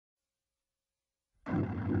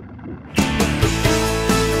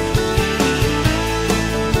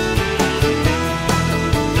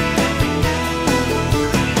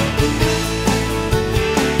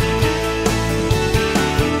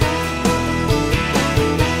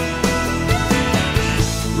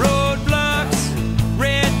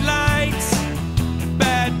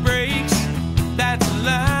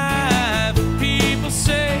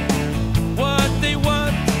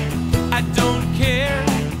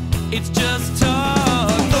it's just talk.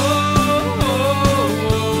 Oh,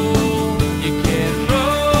 you can't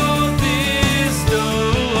roll this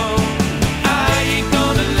stone. I ain't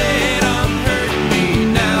gonna let them hurt me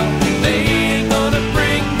now. They ain't gonna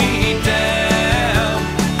bring me down.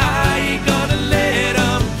 I ain't gonna let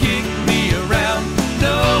them kick me around.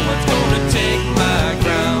 No one's gonna take my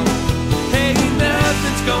ground. Hey,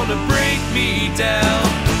 nothing's gonna break me down.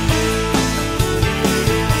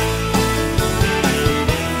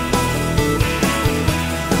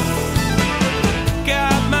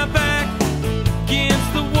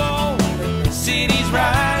 Cities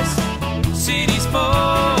rise, cities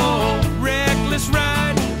fall. Reckless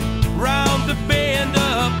ride, round the bend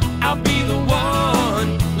up. I'll be the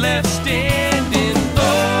one left standing.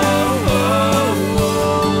 Oh,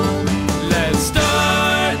 let's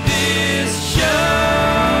start this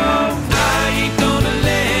show. I ain't gonna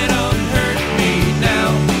let them hurt me now.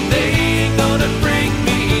 They ain't gonna bring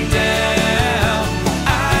me down. I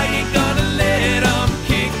ain't gonna let them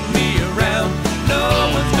kick me around. No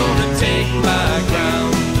one's gonna take my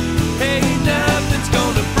ground. Hey, nothing's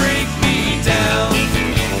gonna break me down.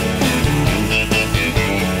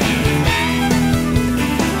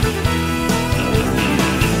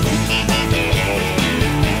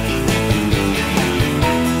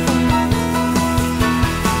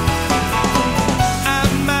 I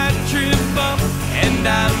might trip up and I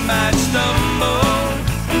might stumble,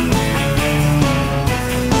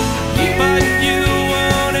 but you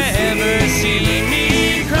won't ever see me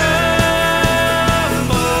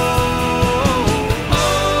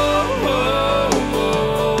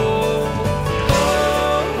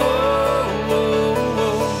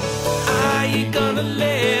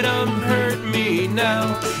let them hurt me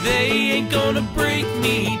now. They ain't gonna break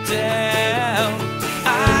me down.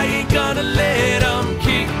 I ain't gonna let them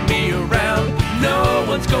kick me around. No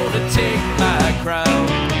one's gonna take my